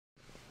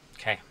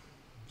Okay,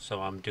 so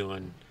I'm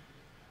doing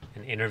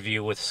an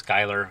interview with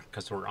Skylar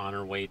because we're on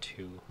our way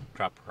to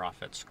drop her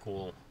off at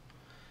school.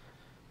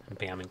 And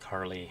Bam and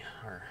Carly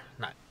are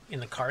not in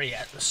the car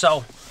yet.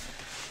 So,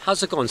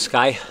 how's it going,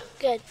 Sky?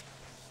 Good.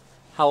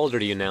 How old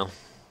are you now?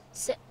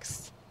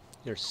 6.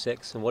 You're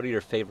 6, and what are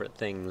your favorite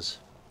things?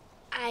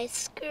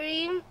 Ice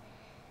cream,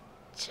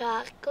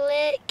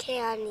 chocolate,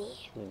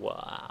 candy.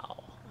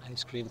 Wow.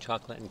 Ice cream,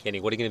 chocolate, and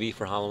candy. What are you going to be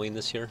for Halloween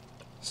this year?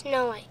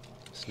 Snow White.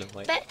 Snow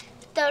White.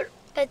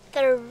 But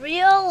the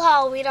real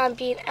Halloween, I'm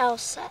being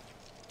Elsa.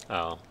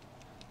 Oh.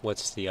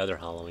 What's the other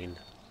Halloween?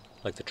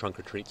 Like the trunk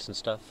or treats and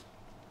stuff?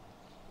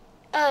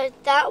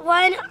 That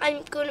one,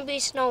 I'm going to be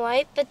Snow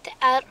White, but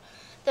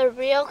the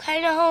real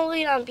kind of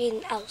Halloween, I'm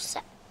being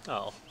Elsa.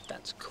 Oh,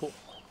 that's cool.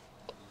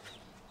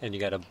 And you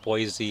got a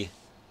Boise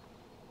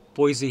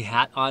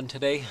hat on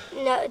today?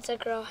 No, it's a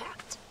girl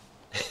hat.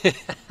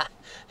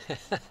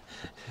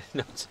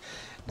 No,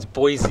 it's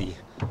Boise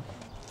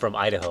from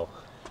Idaho.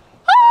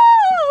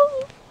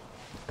 Oh!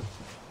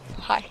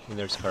 Hi. And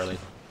there's Carly.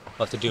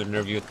 We'll have to do an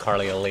interview with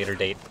Carly at a later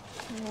date.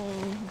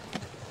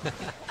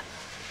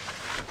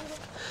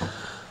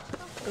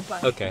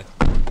 Goodbye. Okay.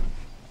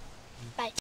 Bye.